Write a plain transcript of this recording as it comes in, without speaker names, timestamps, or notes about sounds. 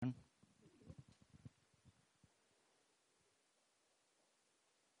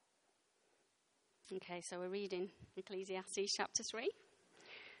Okay, so we're reading Ecclesiastes chapter 3.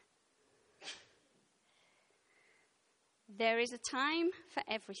 There is a time for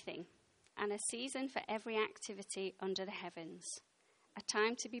everything, and a season for every activity under the heavens. A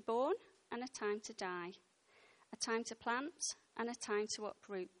time to be born and a time to die. A time to plant and a time to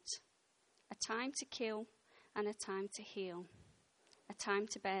uproot. A time to kill and a time to heal. A time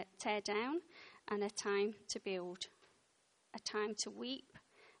to tear down and a time to build. A time to weep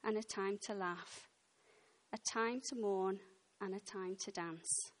and a time to laugh. A time to mourn and a time to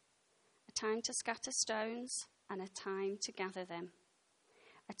dance. A time to scatter stones and a time to gather them.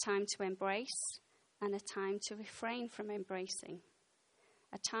 A time to embrace and a time to refrain from embracing.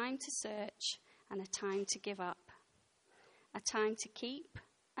 A time to search and a time to give up. A time to keep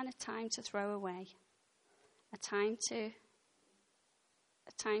and a time to throw away. A time to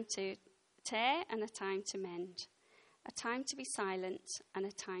tear and a time to mend. A time to be silent and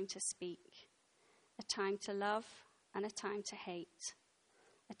a time to speak. A time to love and a time to hate.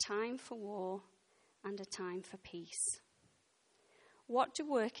 A time for war and a time for peace. What do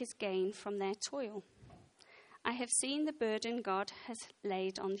workers gain from their toil? I have seen the burden God has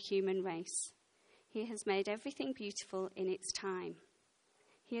laid on the human race. He has made everything beautiful in its time.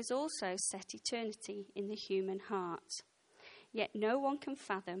 He has also set eternity in the human heart. Yet no one can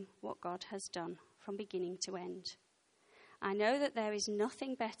fathom what God has done from beginning to end. I know that there is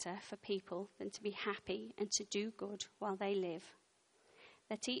nothing better for people than to be happy and to do good while they live,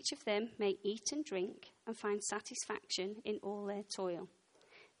 that each of them may eat and drink and find satisfaction in all their toil.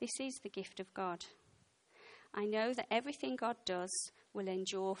 This is the gift of God. I know that everything God does will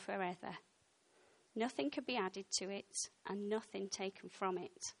endure forever. Nothing can be added to it and nothing taken from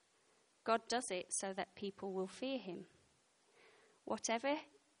it. God does it so that people will fear him. Whatever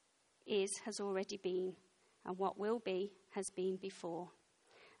is has already been, and what will be has been before,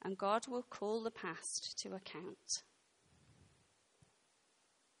 and God will call the past to account.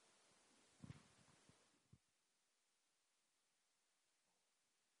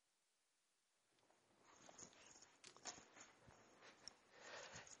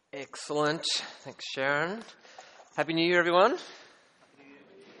 Excellent. Thanks, Sharon. Happy New Year, everyone.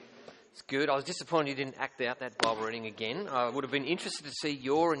 It's good. I was disappointed you didn't act out that Bible reading again. I would have been interested to see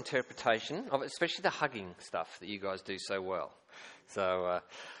your interpretation of it, especially the hugging stuff that you guys do so well. So,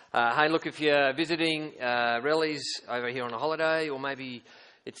 hey, look, if you're visiting Rellies over here on a holiday, or maybe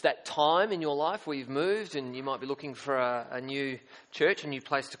it's that time in your life where you've moved and you might be looking for a new church, a new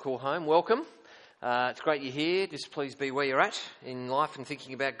place to call home, welcome. It's great you're here. Just please be where you're at in life and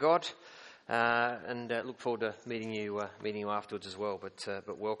thinking about God, and look forward to meeting you afterwards as well.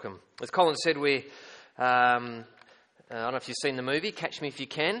 But welcome. As Colin said, I don't know if you've seen the movie Catch Me If You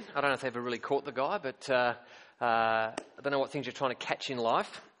Can. I don't know if they've ever really caught the guy, but I don't know what things you're trying to catch in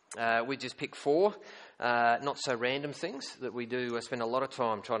life. We just pick 4 not so random things that we do spend a lot of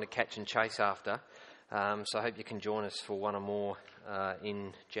time trying to catch and chase after. So I hope you can join us for one or more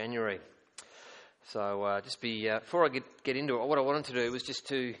in January. So before I get into it, what I wanted to do was just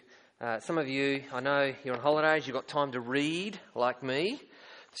to, some of you, I know you're on holidays, you've got time to read like me.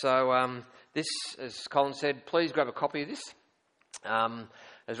 So this, as Colin said, please grab a copy of this.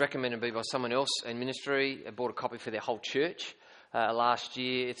 As recommended by someone else in ministry, I bought a copy for their whole church last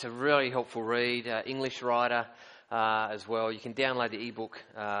year. It's a really helpful read, English writer as well. You can download the ebook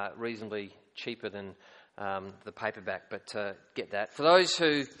reasonably cheaper than the paperback, but get that. For those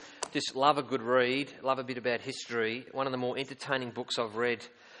who just love a good read, love a bit about history, one of the more entertaining books I've read,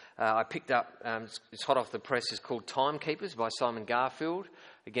 I picked up, it's hot off the press, is called Timekeepers by Simon Garfield.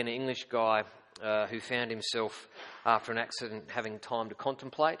 Again, an English guy who found himself, after an accident, having time to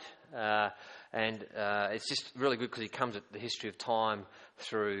contemplate. And it's just really good because he comes at the history of time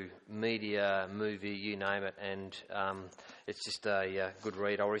through media, movie, you name it, and it's just a good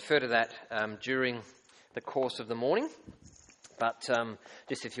read. I'll refer to that during the course of the morning, but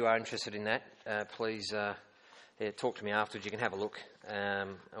just if you are interested in that, please talk to me afterwards. You can have a look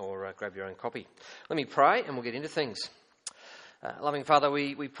or grab your own copy. Let me pray and we'll get into things. Loving Father,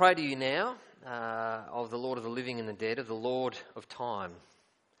 we pray to you now of the Lord of the living and the dead, of the Lord of time.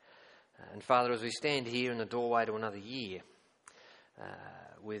 And Father, as we stand here in the doorway to another year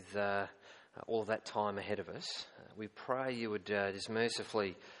with all of that time ahead of us, we pray you would just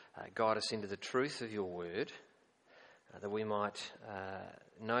mercifully guide us into the truth of your word, that we might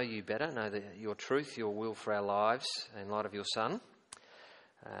know you better, know that your truth, your will for our lives in light of your Son,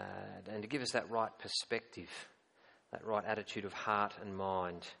 and to give us that right perspective, that right attitude of heart and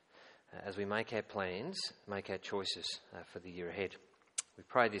mind as we make our plans, make our choices for the year ahead. We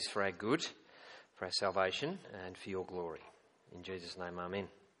pray this for our good, for our salvation, and for your glory. In Jesus' name, amen.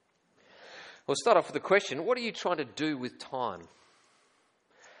 We'll start off with the question, what are you trying to do with time?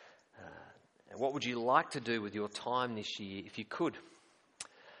 What would you like to do with your time this year if you could?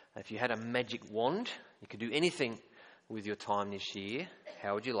 If you had a magic wand, you could do anything with your time this year,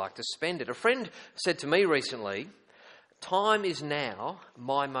 how would you like to spend it? A friend said to me recently, time is now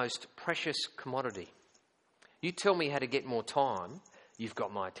my most precious commodity. You tell me how to get more time, you've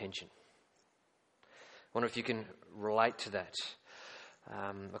got my attention. I wonder if you can relate to that.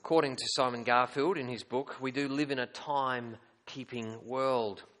 According to Simon Garfield in his book, we do live in a time-keeping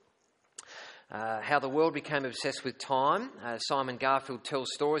world. How the world became obsessed with time. Simon Garfield tells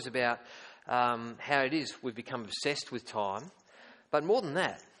stories about how it is we've become obsessed with time. But more than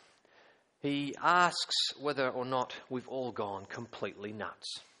that, he asks whether or not we've all gone completely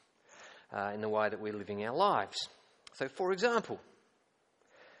nuts in the way that we're living our lives. So, for example,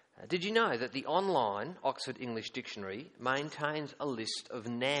 did you know that the online Oxford English Dictionary maintains a list of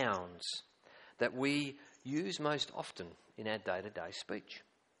nouns that we use most often in our day-to-day speech?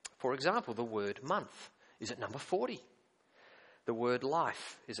 For example, the word month is at number 40. The word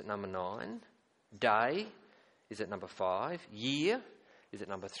life is at number 9. Day is at number 5. Year is at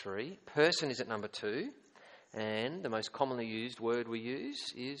number 3. Person is at number 2. And the most commonly used word we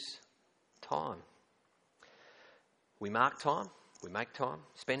use is time. We mark time, we make time,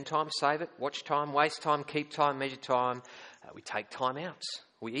 spend time, save it, watch time, waste time, keep time, measure time. We take time outs.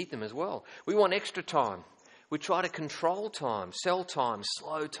 We eat them as well. We want extra time. We try to control time, sell time,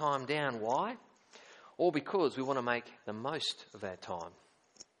 slow time down. Why? All because we want to make the most of our time.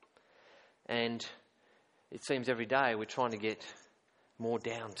 And it seems every day we're trying to get more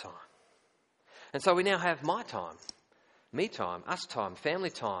downtime. And so we now have my time, me time, us time, family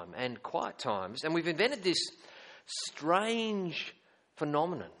time, and quiet times. And we've invented this strange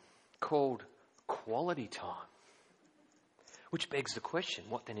phenomenon called quality time. Which begs the question,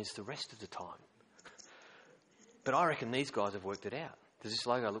 what then is the rest of the time? But I reckon these guys have worked it out. Does this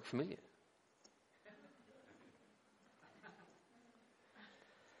logo look familiar?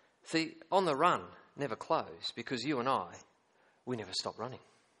 See, On the Run never close because you and we never stop running.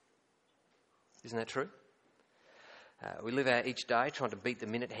 Isn't that true? We live out each day trying to beat the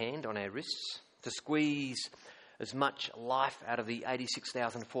minute hand on our wrists, to squeeze as much life out of the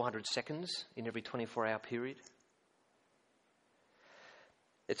 86,400 seconds in every 24-hour period.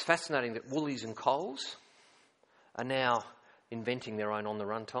 It's fascinating that Woolies and Coles are now inventing their own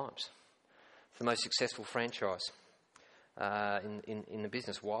on-the-run times. It's the most successful franchise in the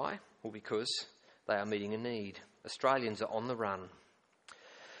business. Why? Well, because they are meeting a need. Australians are on the run.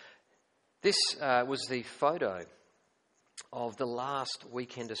 This was the photo of the last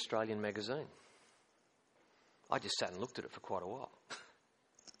Weekend Australian magazine. I just sat and looked at it for quite a while.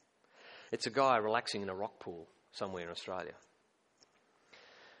 It's a guy relaxing in a rock pool somewhere in Australia.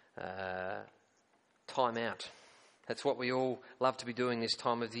 Time out. That's what we all love to be doing this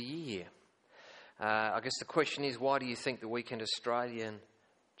time of the year. I guess the question is, why do you think the Weekend Australian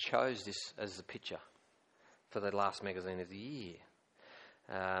chose this as the picture for the last magazine of the year?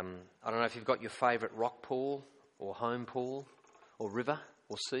 I don't know if you've got your favourite rock pool or home pool or river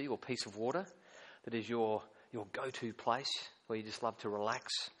or sea or piece of water that is your go-to place where you just love to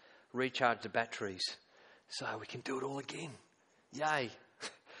relax, recharge the batteries so we can do it all again. Yay!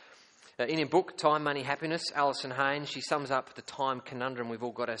 In her book, Time, Money, Happiness, Alison Haynes, she sums up the time conundrum we've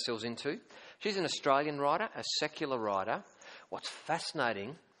all got ourselves into. She's an Australian writer, a secular writer. What's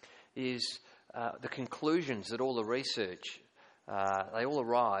fascinating is the conclusions that all the research, they all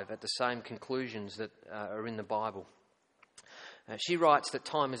arrive at the same conclusions that are in the Bible. She writes that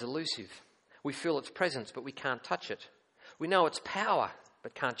time is elusive. We feel its presence, but we can't touch it. We know its power,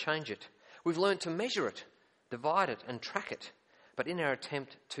 but can't change it. We've learned to measure it, divide it, and track it. But in our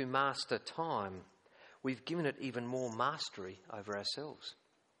attempt to master time, we've given it even more mastery over ourselves.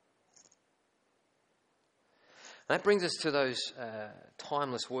 And that brings us to those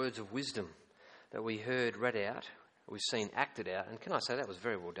timeless words of wisdom that we heard read out, we've seen acted out, and can I say that was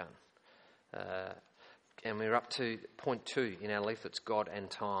very well done. And we're up to point 2 in our leaflets, God and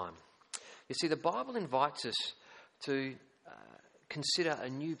time. You see, the Bible invites us to consider a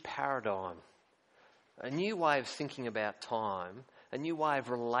new paradigm, a new way of thinking about time, a new way of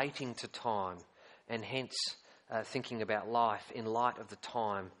relating to time, and hence thinking about life in light of the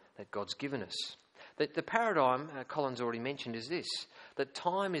time that God's given us. The paradigm, Colin's already mentioned, is this, that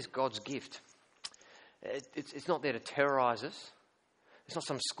time is God's gift. It's not there to terrorise us. It's not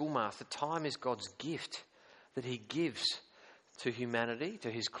some schoolmaster. Time is God's gift that he gives to humanity, to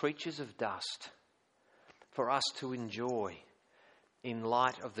his creatures of dust, for us to enjoy in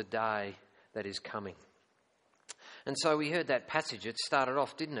light of the day that is coming. And so we heard that passage. It started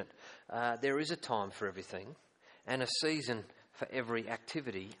off, didn't it? There is a time for everything and a season for every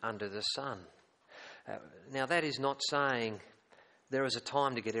activity under the sun. Now, that is not saying there is a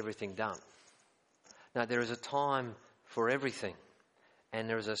time to get everything done. No, there is a time for everything, and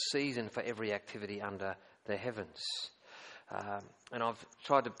there is a season for every activity under the heavens. And I've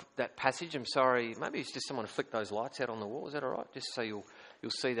tried that passage. I'm sorry, maybe it's just someone to flick those lights out on the wall. Is that all right? Just so you'll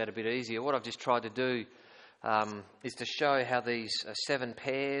see that a bit easier. What I've just tried to do is to show how these 7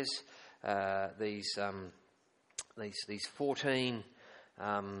 pairs, these 14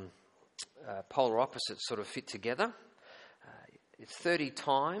 polar opposites sort of fit together. It's 30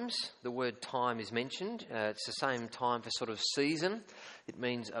 times the word time is mentioned. It's the same time for sort of season. It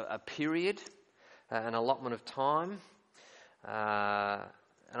means a period, an allotment of time. And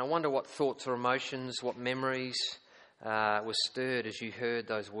I wonder what thoughts or emotions, what memories were stirred as you heard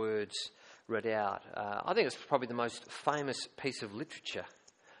those words read out. I think it's probably the most famous piece of literature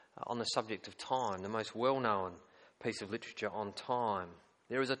on the subject of time, the most well-known piece of literature on time.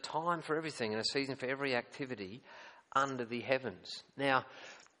 There is a time for everything and a season for every activity under the heavens. Now,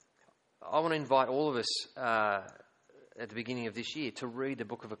 I want to invite all of us at the beginning of this year to read the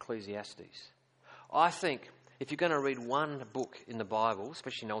book of Ecclesiastes. I think if you're going to read one book in the Bible,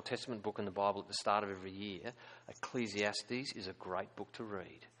 especially an Old Testament book in the Bible at the start of every year, Ecclesiastes is a great book to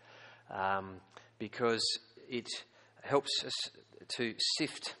read because it helps us to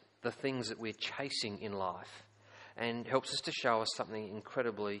sift the things that we're chasing in life and helps us to show us something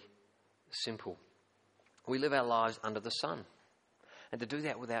incredibly simple. We live our lives under the sun, and to do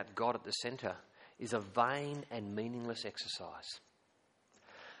that without God at the centre is a vain and meaningless exercise.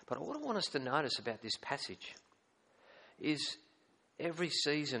 But what I want us to notice about this passage is every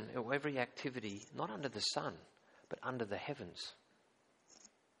season or every activity, not under the sun, but under the heavens.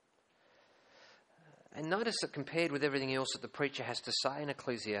 And notice that compared with everything else that the preacher has to say in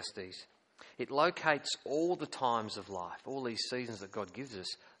Ecclesiastes, it locates all the times of life, all these seasons that God gives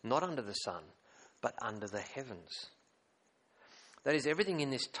us, not under the sun, but under the heavens. That is, everything in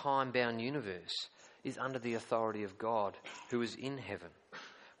this time-bound universe is under the authority of God, who is in heaven.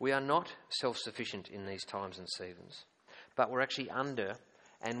 We are not self-sufficient in these times and seasons, but we're actually under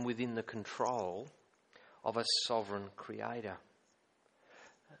and within the control of a sovereign creator.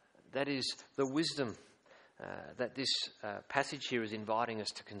 That is the wisdom that this passage here is inviting us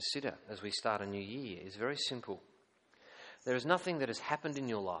to consider as we start a new year is very simple. There is nothing that has happened in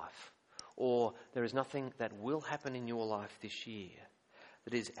your life, or there is nothing that will happen in your life this year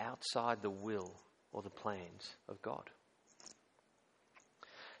that is outside the will or the plans of God.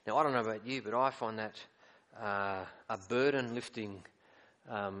 Now, I don't know about you, but I find that a burden-lifting,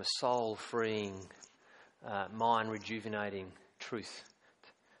 soul-freeing, mind-rejuvenating truth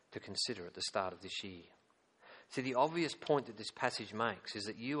to consider at the start of this year. See, the obvious point that this passage makes is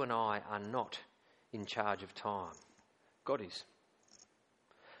that you and I are not in charge of time. God is.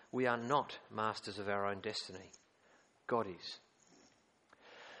 We are not masters of our own destiny. God is.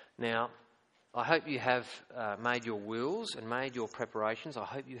 Now, I hope you have made your wills and made your preparations. I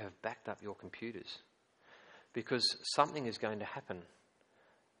hope you have backed up your computers, because something is going to happen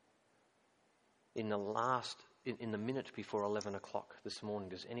in the minute before 11 o'clock this morning.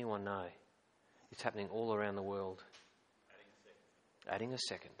 Does anyone know? It's happening all around the world. Adding a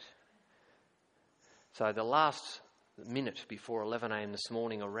second. So the last minute before 11 a.m. this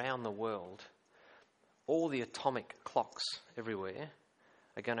morning around the world, all the atomic clocks everywhere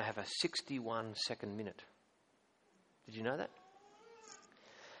are going to have a 61-second minute. Did you know that?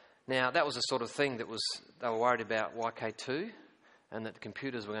 Now, that was the sort of thing they were worried about YK2 and that the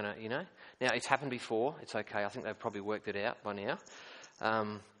computers were going to, Now, it's happened before. It's okay. I think they've probably worked it out by now.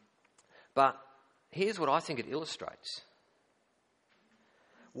 But here's what I think it illustrates.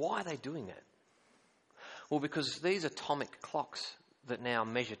 Why are they doing that? Well, because these atomic clocks that now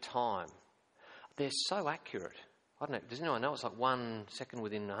measure time, they're so accurate. I don't know, does anyone know? It's like 1 second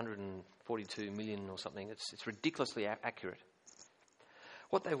within 142 million or something. It's ridiculously accurate.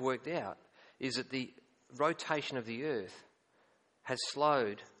 What they've worked out is that the rotation of the Earth has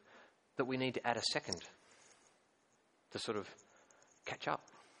slowed that we need to add a second to sort of catch up.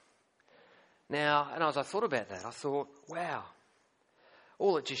 Now, and as I thought about that, I thought, wow,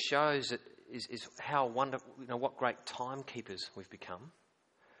 all it just shows that is how wonderful, what great timekeepers we've become.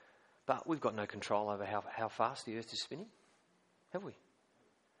 But we've got no control over how fast the Earth is spinning, have we?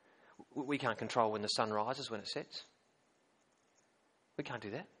 We can't control when the sun rises, when it sets. We can't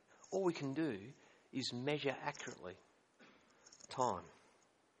do that. All we can do is measure accurately time.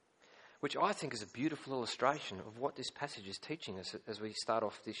 which I think is a beautiful illustration of what this passage is teaching us as we start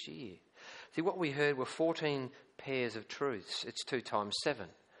off this year. See, what we heard were 14 pairs of truths. It's 2 times 7.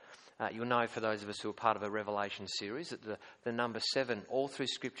 You'll know, for those of us who are part of a Revelation series, that the number 7 all through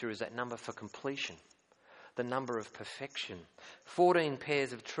Scripture is that number for completion, the number of perfection. 14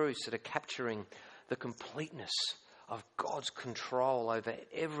 pairs of truths that are capturing the completeness of God's control over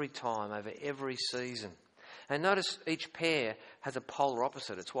every time, over every season. And notice each pair has a polar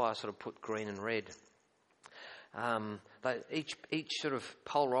opposite. It's why I sort of put green and red. Each sort of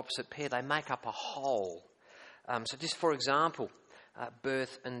polar opposite pair, they make up a whole. So just for example,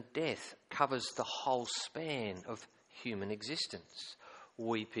 birth and death covers the whole span of human existence.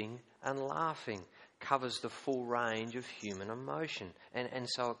 Weeping and laughing covers the full range of human emotion. And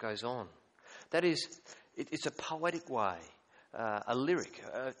so it goes on. That is, it's a poetic way, a lyric,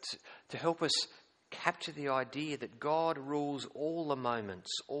 to help us capture the idea that God rules all the moments,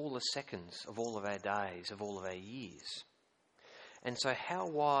 all the seconds of all of our days, of all of our years. And so how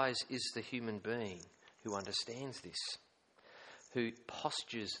wise is the human being who understands this, who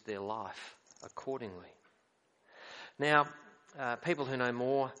postures their life accordingly? Now, people who know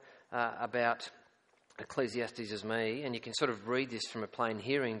more about Ecclesiastes as me, and you can sort of read this from a plain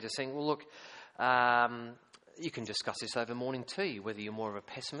hearing, just saying, well, look, you can discuss this over morning tea, whether you're more of a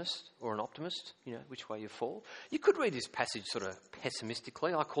pessimist or an optimist, which way you fall. You could read this passage sort of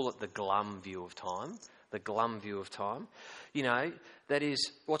pessimistically. I call it the glum view of time. The glum view of time. That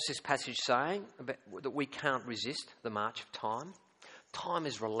is, what's this passage saying? That we can't resist the march of time. Time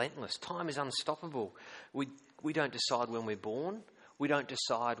is relentless. Time is unstoppable. We don't decide when we're born. We don't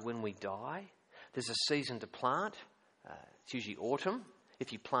decide when we die. There's a season to plant. It's usually autumn.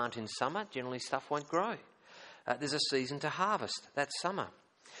 If you plant in summer, generally stuff won't grow. There's a season to harvest. That's summer.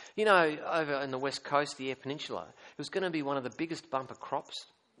 Over in the west coast, the Eyre Peninsula, it was going to be one of the biggest bumper crops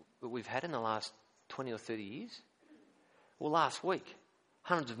that we've had in the last 20 or 30 years. Well, last week,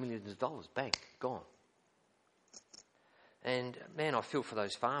 hundreds of millions of dollars, bang, gone. And man, I feel for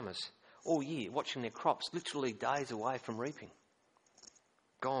those farmers all year, watching their crops literally days away from reaping.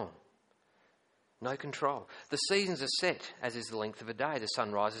 Gone. No control. The seasons are set, as is the length of a day. The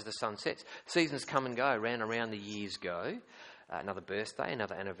sun rises, the sun sets. Seasons come and go, round and round the years go. Another birthday,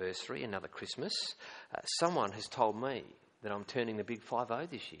 another anniversary, another Christmas. Someone has told me that I'm turning the big 50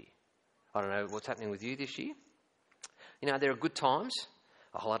 this year. I don't know what's happening with you this year. There are good times,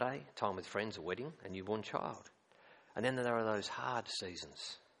 a holiday, time with friends, a wedding, a newborn child. And then there are those hard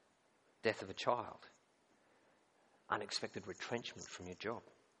seasons. Death of a child. Unexpected retrenchment from your job.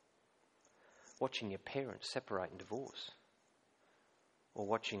 Watching your parents separate and divorce, or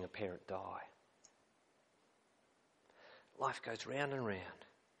watching a parent die. Life goes round and round,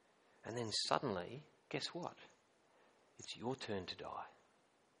 and then suddenly, guess what? It's your turn to die.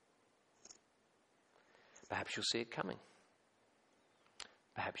 Perhaps you'll see it coming.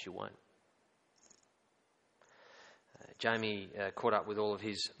 Perhaps you won't. Jamie caught up with all of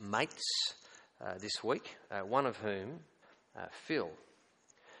his mates this week, one of whom, Phil,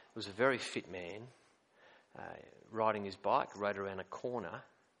 was a very fit man, riding his bike, rode around a corner.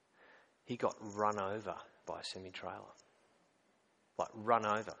 He got run over by a semi-trailer. Run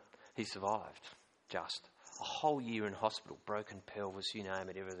over. He survived, just. A whole year in hospital, broken pelvis, you name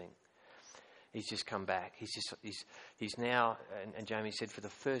it, everything. He's just come back. He's now, and Jamie said, for the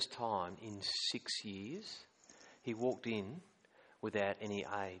first time in 6 years, he walked in without any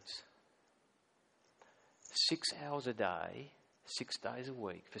aids. 6 hours a day, 6 days a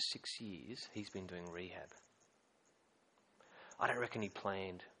week, for 6 years, he's been doing rehab. I don't reckon he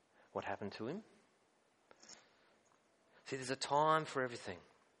planned what happened to him. See, there's a time for everything.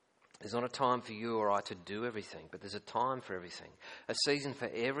 There's not a time for you or I to do everything, but there's a time for everything. A season for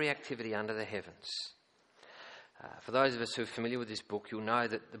every activity under the heavens. For those of us who are familiar with this book, you'll know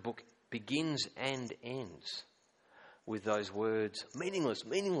that the book begins and ends with those words, meaningless,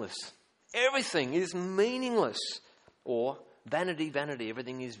 meaningless. Everything is meaningless. Or vanity, vanity,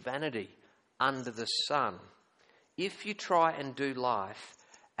 everything is vanity under the sun. If you try and do life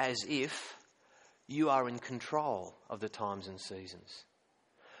as if you are in control of the times and seasons,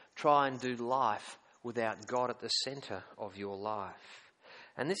 try and do life without God at the centre of your life.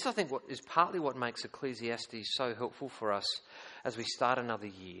 And this, I think, is partly what makes Ecclesiastes so helpful for us as we start another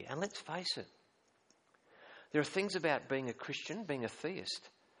year. And let's face it, there are things about being a Christian, being a theist,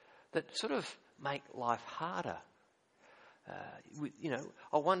 that sort of make life harder.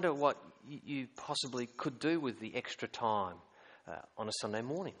 I wonder what you possibly could do with the extra time on a Sunday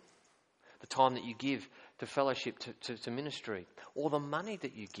morning. The time that you give to fellowship, to ministry, or the money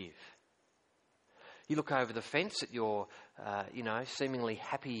that you give. You look over the fence at your, seemingly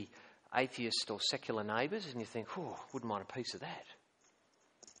happy atheist or secular neighbours, and you think, oh, wouldn't mind a piece of that.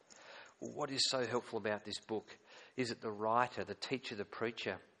 Well, what is so helpful about this book is that the writer, the teacher, the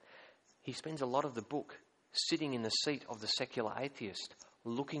preacher, he spends a lot of the book sitting in the seat of the secular atheist,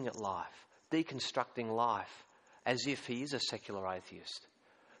 looking at life, deconstructing life as if he is a secular atheist,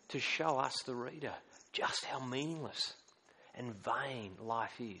 to show us, the reader, just how meaningless and vain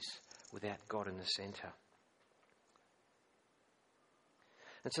life is without God in the centre.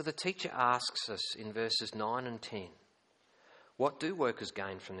 And so the teacher asks us in verses 9 and 10, what do workers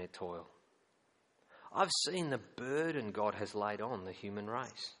gain from their toil? I've seen the burden God has laid on the human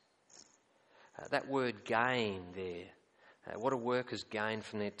race. That word gain there, what do workers gain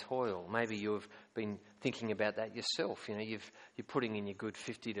from their toil? Maybe you've been thinking about that yourself. You know, you're putting in your good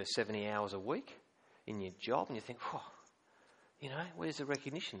 50 to 70 hours a week in your job, and you think, oh, you know, where's the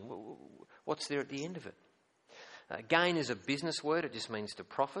recognition? What's there at the end of it? Gain is a business word. It just means to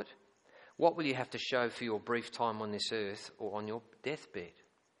profit. What will you have to show for your brief time on this earth or on your deathbed?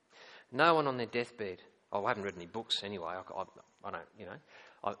 No one on their deathbed. Oh, I haven't read any books anyway. I don't, you know.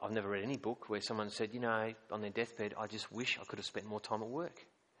 I've never read any book where someone said, you know, on their deathbed, I just wish I could have spent more time at work.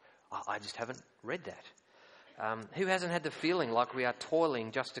 I just haven't read that. Who hasn't had the feeling like we are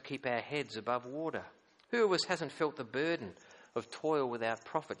toiling just to keep our heads above water? Who of us hasn't felt the burden of toil without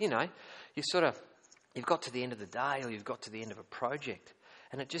profit? You know, you've got to the end of the day, or you've got to the end of a project,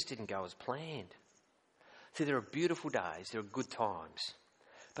 and it just didn't go as planned. See, there are beautiful days, there are good times,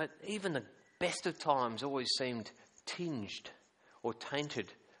 but even the best of times always seemed tinged or tainted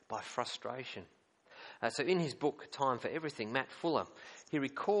by frustration. So in his book, Time for Everything, Matt Fuller, he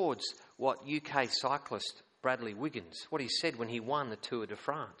records what UK cyclist Bradley Wiggins, what he said when he won the Tour de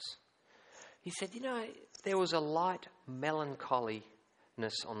France. He said, you know, there was a light melancholiness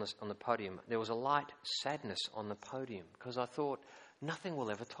on the podium. There was a light sadness on the podium because I thought, nothing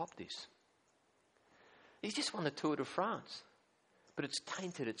will ever top this. He's just won the Tour de France, but it's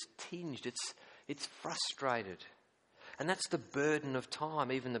tainted, it's tinged, it's frustrated. And that's the burden of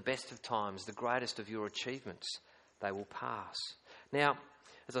time. Even the best of times, the greatest of your achievements, they will pass. Now,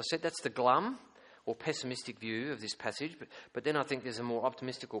 as I said, that's the glum or pessimistic view of this passage, but then I think there's a more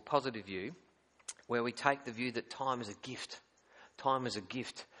optimistic or positive view where we take the view that time is a gift. Time is a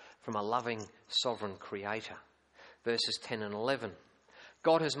gift from a loving, sovereign creator. Verses 10 and 11.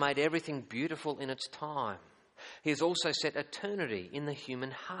 God has made everything beautiful in its time. He has also set eternity in the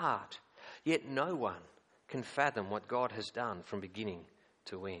human heart. Yet no one can fathom what God has done from beginning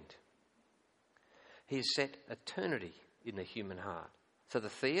to end. He has set eternity in the human heart. So the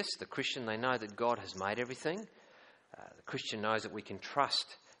theist, the Christian, they know that God has made everything. The Christian knows that we can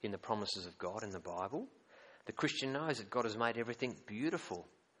trust in the promises of God in the Bible. The Christian knows that God has made everything beautiful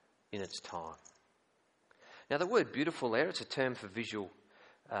in its time. Now the word beautiful there, it's a term for visual,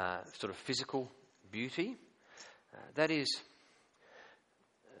 sort of physical beauty. That is,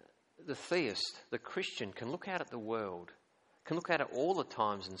 the theist, the Christian, can look out at the world, can look out at all the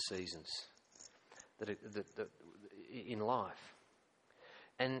times and seasons that in life,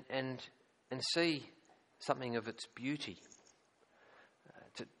 and see something of its beauty,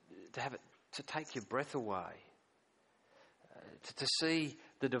 to have it, to take your breath away, to see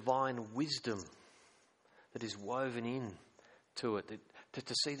the divine wisdom that is woven in to it,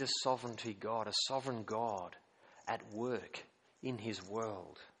 to see the sovereignty God, a sovereign God at work in his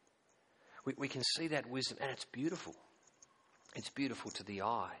world. We can see that wisdom, and it's beautiful. It's beautiful to the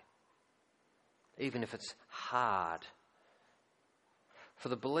eye, even if it's hard. For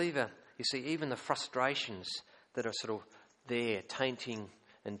the believer, you see, even the frustrations that are sort of there, tainting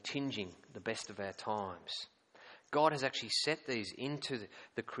and tinging the best of our times, God has actually set these into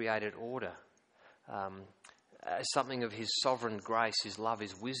the created order as something of his sovereign grace, his love,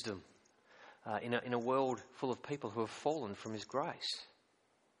 his wisdom, in a world full of people who have fallen from his grace.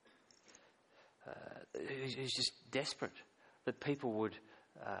 He's just desperate that people would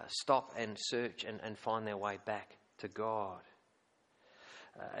stop and search and find their way back to God.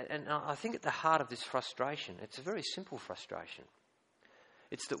 And I think at the heart of this frustration, it's a very simple frustration.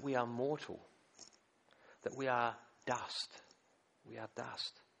 It's that we are mortal, that we are dust. We are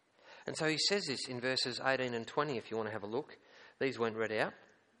dust. And so he says this in verses 18 and 20, if you want to have a look. These weren't read out.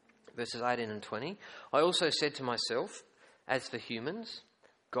 Verses 18 and 20. I also said to myself, as for humans,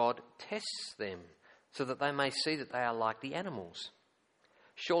 God tests them so that they may see that they are like the animals.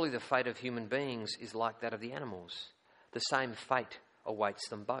 Surely the fate of human beings is like that of the animals. The same fate awaits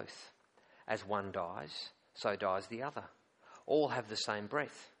them both. As one dies, so dies the other. All have the same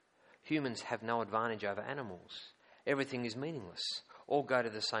breath. Humans have no advantage over animals. Everything is meaningless. All go to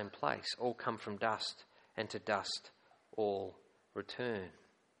the same place. All come from dust, and to dust all return.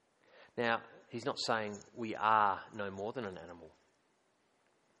 Now, he's not saying we are no more than an animal.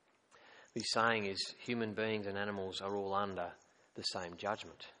 What he's saying is human beings and animals are all under the same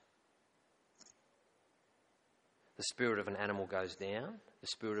judgment. The spirit of an animal goes down. The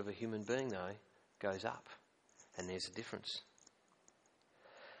spirit of a human being, though, goes up. And there's a difference.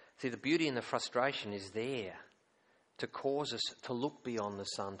 See, the beauty and the frustration is there to cause us to look beyond the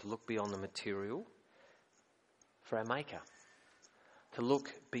sun, to look beyond the material for our Maker, to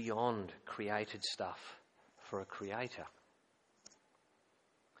look beyond created stuff for a Creator.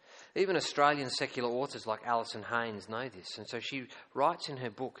 Even Australian secular authors like Alison Haynes know this, and so she writes in her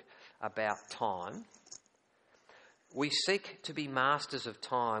book about time, "We seek to be masters of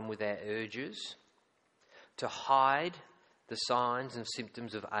time with our urges, to hide the signs and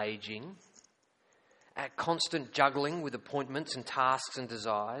symptoms of ageing, our constant juggling with appointments and tasks and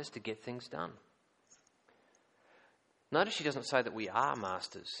desires to get things done." Notice she doesn't say that we are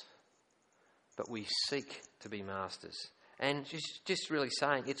masters, but we seek to be masters. And she's just really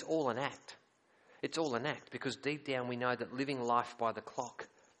saying it's all an act. It's all an act because deep down we know that living life by the clock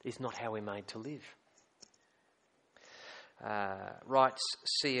is not how we're made to live. Writes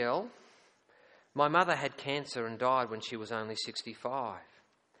CL, "My mother had cancer and died when she was only 65.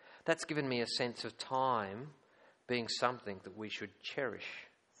 That's given me a sense of time being something that we should cherish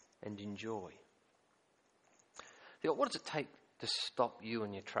and enjoy." What does it take to stop you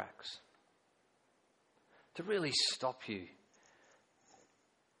in your tracks? To really stop you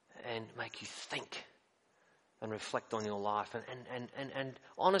and make you think and reflect on your life and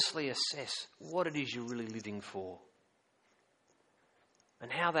honestly assess what it is you're really living for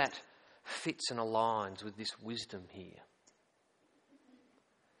and how that fits and aligns with this wisdom here.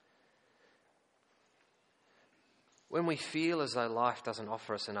 When we feel as though life doesn't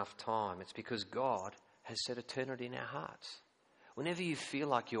offer us enough time, it's because God has set eternity in our hearts. Whenever you feel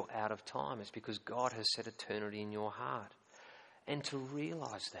like you're out of time, it's because God has set eternity in your heart. And to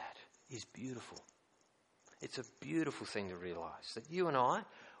realise that is beautiful. It's a beautiful thing to realise that you and I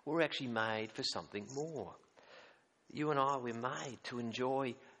were actually made for something more. You and I were made to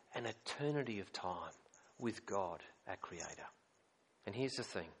enjoy an eternity of time with God, our Creator. And here's the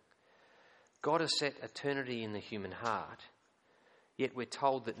thing. God has set eternity in the human heart, yet we're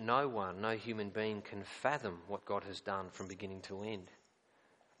told that no human being can fathom what God has done from beginning to end.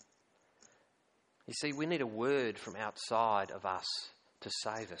 You see, we need a word from outside of us to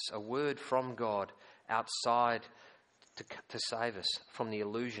save us, a word from God outside to save us from the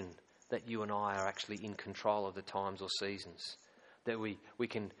illusion that you and I are actually in control of the times or seasons, that we're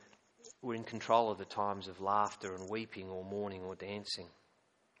in control of the times of laughter and weeping or mourning or dancing.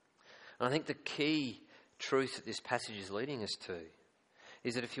 And I think the key truth that this passage is leading us to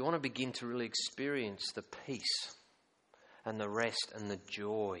is that if you want to begin to really experience the peace and the rest and the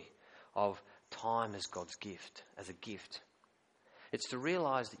joy of time as God's gift, as a gift, it's to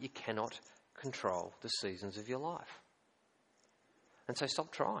realise that you cannot control the seasons of your life. And so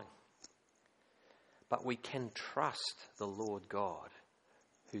stop trying. But we can trust the Lord God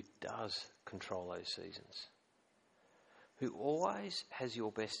who does control those seasons, who always has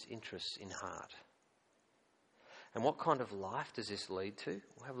your best interests in heart. And what kind of life does this lead to?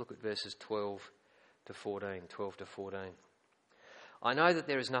 We'll have a look at verses 12 to 14. "I know that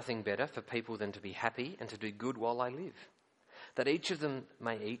there is nothing better for people than to be happy and to do good while they live, that each of them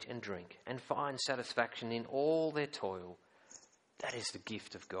may eat and drink and find satisfaction in all their toil. That is the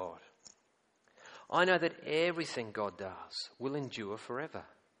gift of God. I know that everything God does will endure forever.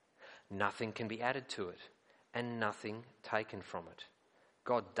 Nothing can be added to it and nothing taken from it.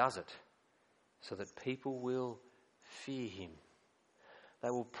 God does it so that people will fear him. They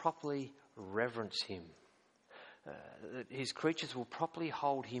will properly reverence him. That his creatures will properly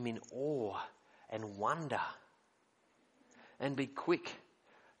hold him in awe and wonder and be quick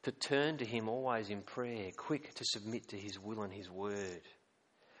to turn to him always in prayer, quick to submit to his will and his word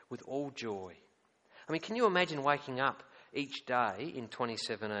with all joy." I mean, can you imagine waking up each day in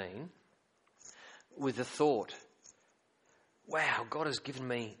 2017 with the thought, wow, God has given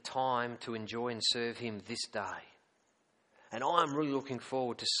me time to enjoy and serve him this day. And I'm really looking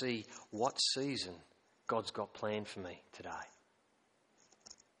forward to see what season God's got planned for me today.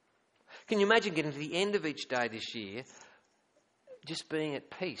 Can you imagine getting to the end of each day this year, just being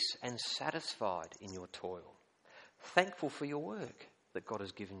at peace and satisfied in your toil, thankful for your work that God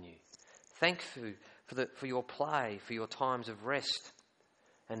has given you, thankful for your play, for your times of rest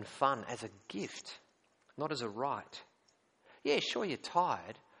and fun as a gift, not as a right. Yeah, sure, you're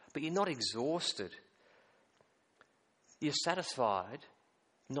tired, but you're not exhausted. You're satisfied,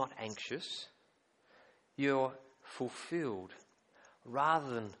 not anxious. You're fulfilled rather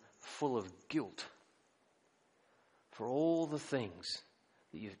than full of guilt for all the things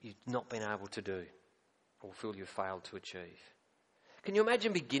that you've not been able to do or feel you've failed to achieve? Can you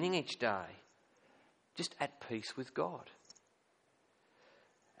imagine beginning each day just at peace with God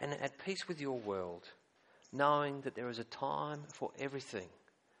and at peace with your world, knowing that there is a time for everything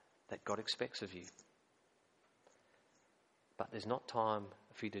that God expects of you, but there's not time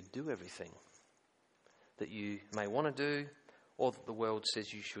for you to do everything that you may want to do or that the world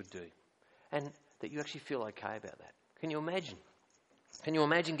says you should do, and that you actually feel okay about that? Can you imagine? Can you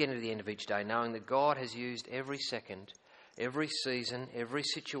imagine getting to the end of each day knowing that God has used every second, every season, every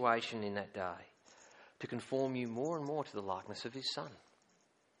situation in that day to conform you more and more to the likeness of his Son?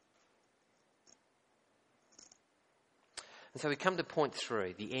 And so we come to point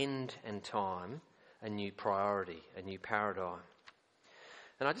 3, the end and time, a new priority, a new paradigm.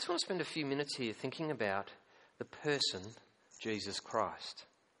 And I just want to spend a few minutes here thinking about the person, Jesus Christ.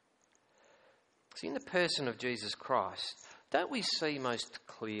 See, in the person of Jesus Christ, don't we see most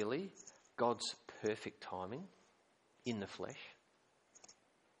clearly God's perfect timing in the flesh?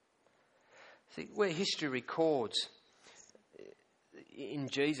 See, where history records in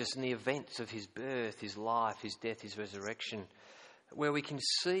Jesus and the events of his birth, his life, his death, his resurrection, where we can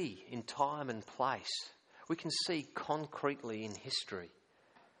see in time and place, we can see concretely in history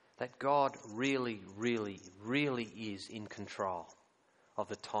that God really, really, really is in control of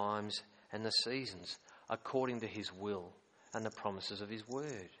the times and the seasons according to his will and the promises of his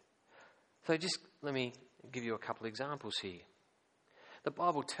word. So just let me give you a couple of examples here. The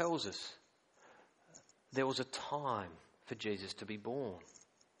Bible tells us there was a time for Jesus to be born.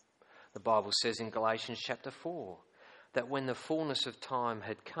 The Bible says in Galatians chapter 4 that when the fullness of time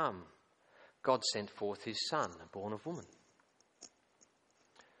had come, God sent forth his Son, born of woman.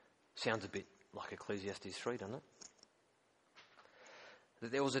 Sounds a bit like Ecclesiastes 3, doesn't it?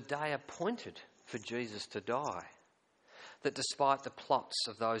 That there was a day appointed for Jesus to die. That despite the plots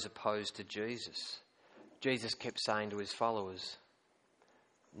of those opposed to Jesus, Jesus kept saying to his followers,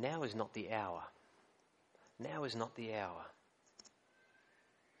 now is not the hour. Now is not the hour.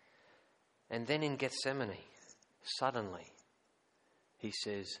 And then in Gethsemane, suddenly, he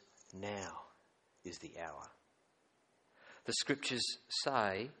says, now is the hour. The scriptures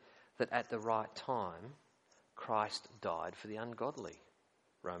say that at the right time, Christ died for the ungodly.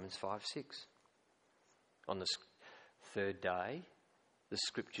 Romans 5:6. On the third day, the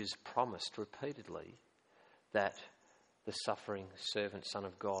scriptures promised repeatedly that the suffering servant Son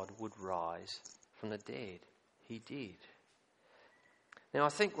of God would rise from the dead. He did. Now I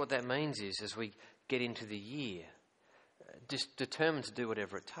think what that means is, as we get into the year, just determined to do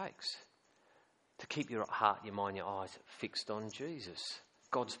whatever it takes to keep your heart, your mind, your eyes fixed on Jesus,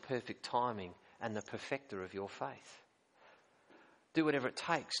 God's perfect timing and the perfecter of your faith. Do whatever it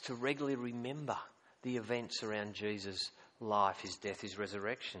takes to regularly remember the events around Jesus' life, his death, his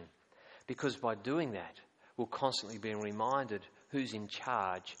resurrection. Because by doing that, we'll constantly be reminded who's in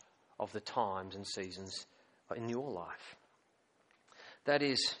charge of the times and seasons in your life. That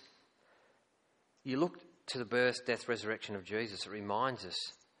is, you look to the birth, death, resurrection of Jesus, it reminds us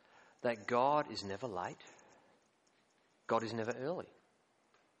that God is never late. God is never early.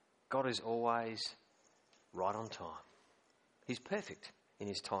 God is always right on time. He's perfect in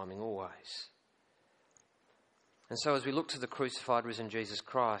his timing always. And so as we look to the crucified, risen Jesus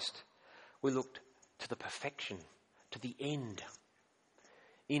Christ, we look to the perfection, to the end,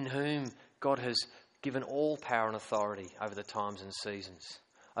 in whom God has given all power and authority over the times and seasons,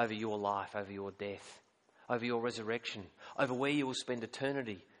 over your life, over your death, over your resurrection, over where you will spend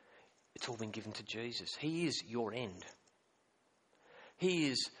eternity. It's all been given to Jesus. He is your end. He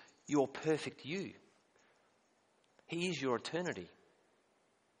is your perfect you. He is your eternity.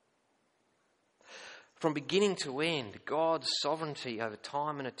 From beginning to end, God's sovereignty over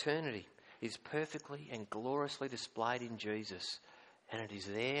time and eternity is perfectly and gloriously displayed in Jesus. And it is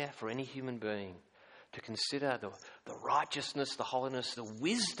there for any human being to consider the righteousness, the holiness, the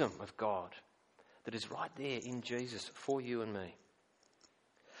wisdom of God that is right there in Jesus for you and me.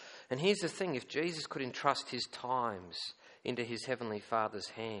 And here's the thing, if Jesus could entrust his times into his heavenly Father's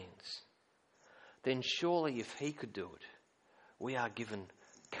hands, then surely if he could do it, we are given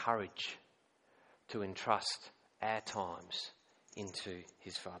courage to entrust our times into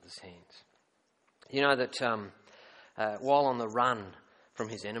his Father's hands. You know that while on the run from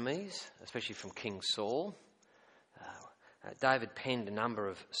his enemies, especially from King Saul, David penned a number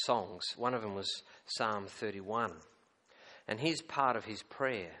of songs. One of them was Psalm 31. And here's part of his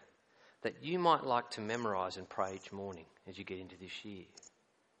prayer that you might like to memorise and pray each morning as you get into this year.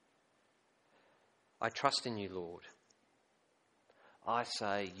 I trust in you, Lord. I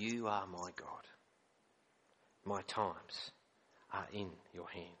say, you are my God. My times are in your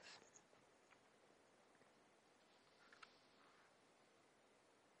hands.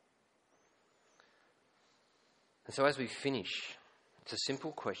 And so as we finish, it's a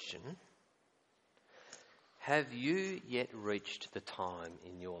simple question. Have you yet reached the time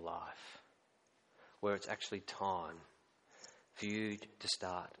in your life where it's actually time for you to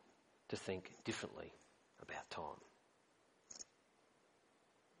start to think differently about time?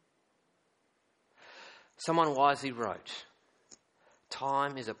 Someone wisely wrote,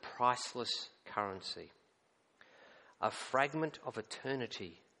 time is a priceless currency, a fragment of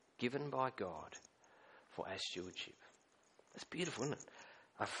eternity given by God for our stewardship. That's beautiful, isn't it?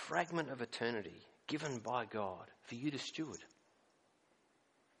 A fragment of eternity given by God for you to steward.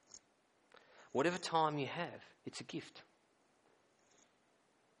 Whatever time you have, it's a gift.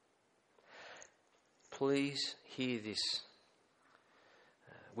 Please hear this.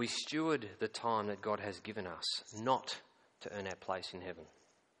 We steward the time that God has given us, not to earn our place in heaven,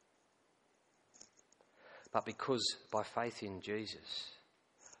 but because by faith in Jesus,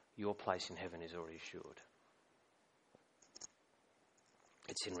 your place in heaven is already assured.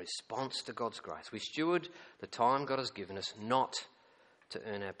 It's in response to God's grace. We steward the time God has given us, not to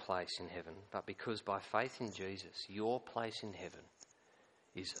earn our place in heaven, but because by faith in Jesus, your place in heaven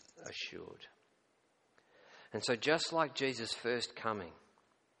is assured. And so just like Jesus' first coming,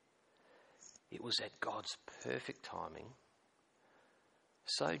 it was at God's perfect timing,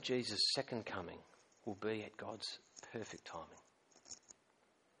 so Jesus' second coming will be at God's perfect timing.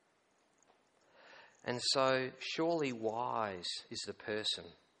 And so surely wise is the person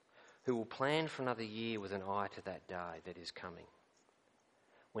who will plan for another year with an eye to that day that is coming,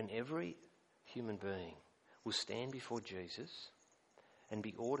 when every human being will stand before Jesus and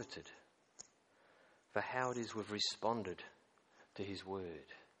be audited for how it is we've responded to his word,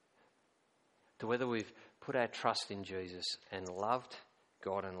 to whether we've put our trust in Jesus and loved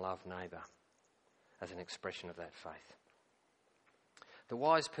God and loved neighbour as an expression of that faith. The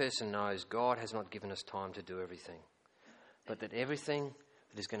wise person knows God has not given us time to do everything, but that everything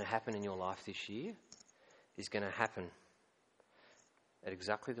that is going to happen in your life this year is going to happen at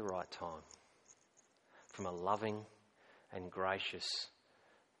exactly the right time from a loving and gracious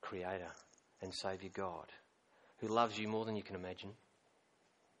Creator and Saviour God who loves you more than you can imagine,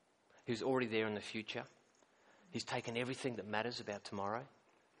 who's already there in the future. He's taken everything that matters about tomorrow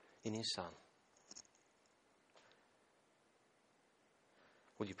in his Son.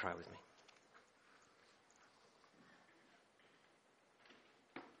 Will you pray with me?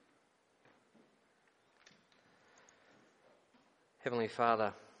 Heavenly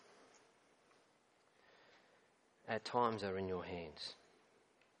Father, our times are in your hands.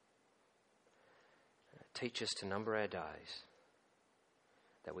 Teach us to number our days,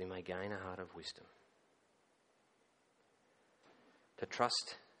 that we may gain a heart of wisdom. To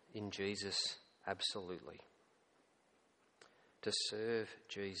trust in Jesus absolutely. To serve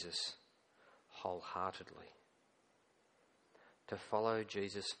Jesus wholeheartedly. To follow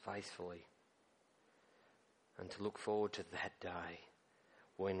Jesus faithfully. And to look forward to that day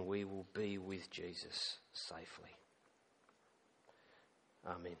when we will be with Jesus safely.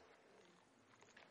 Amen.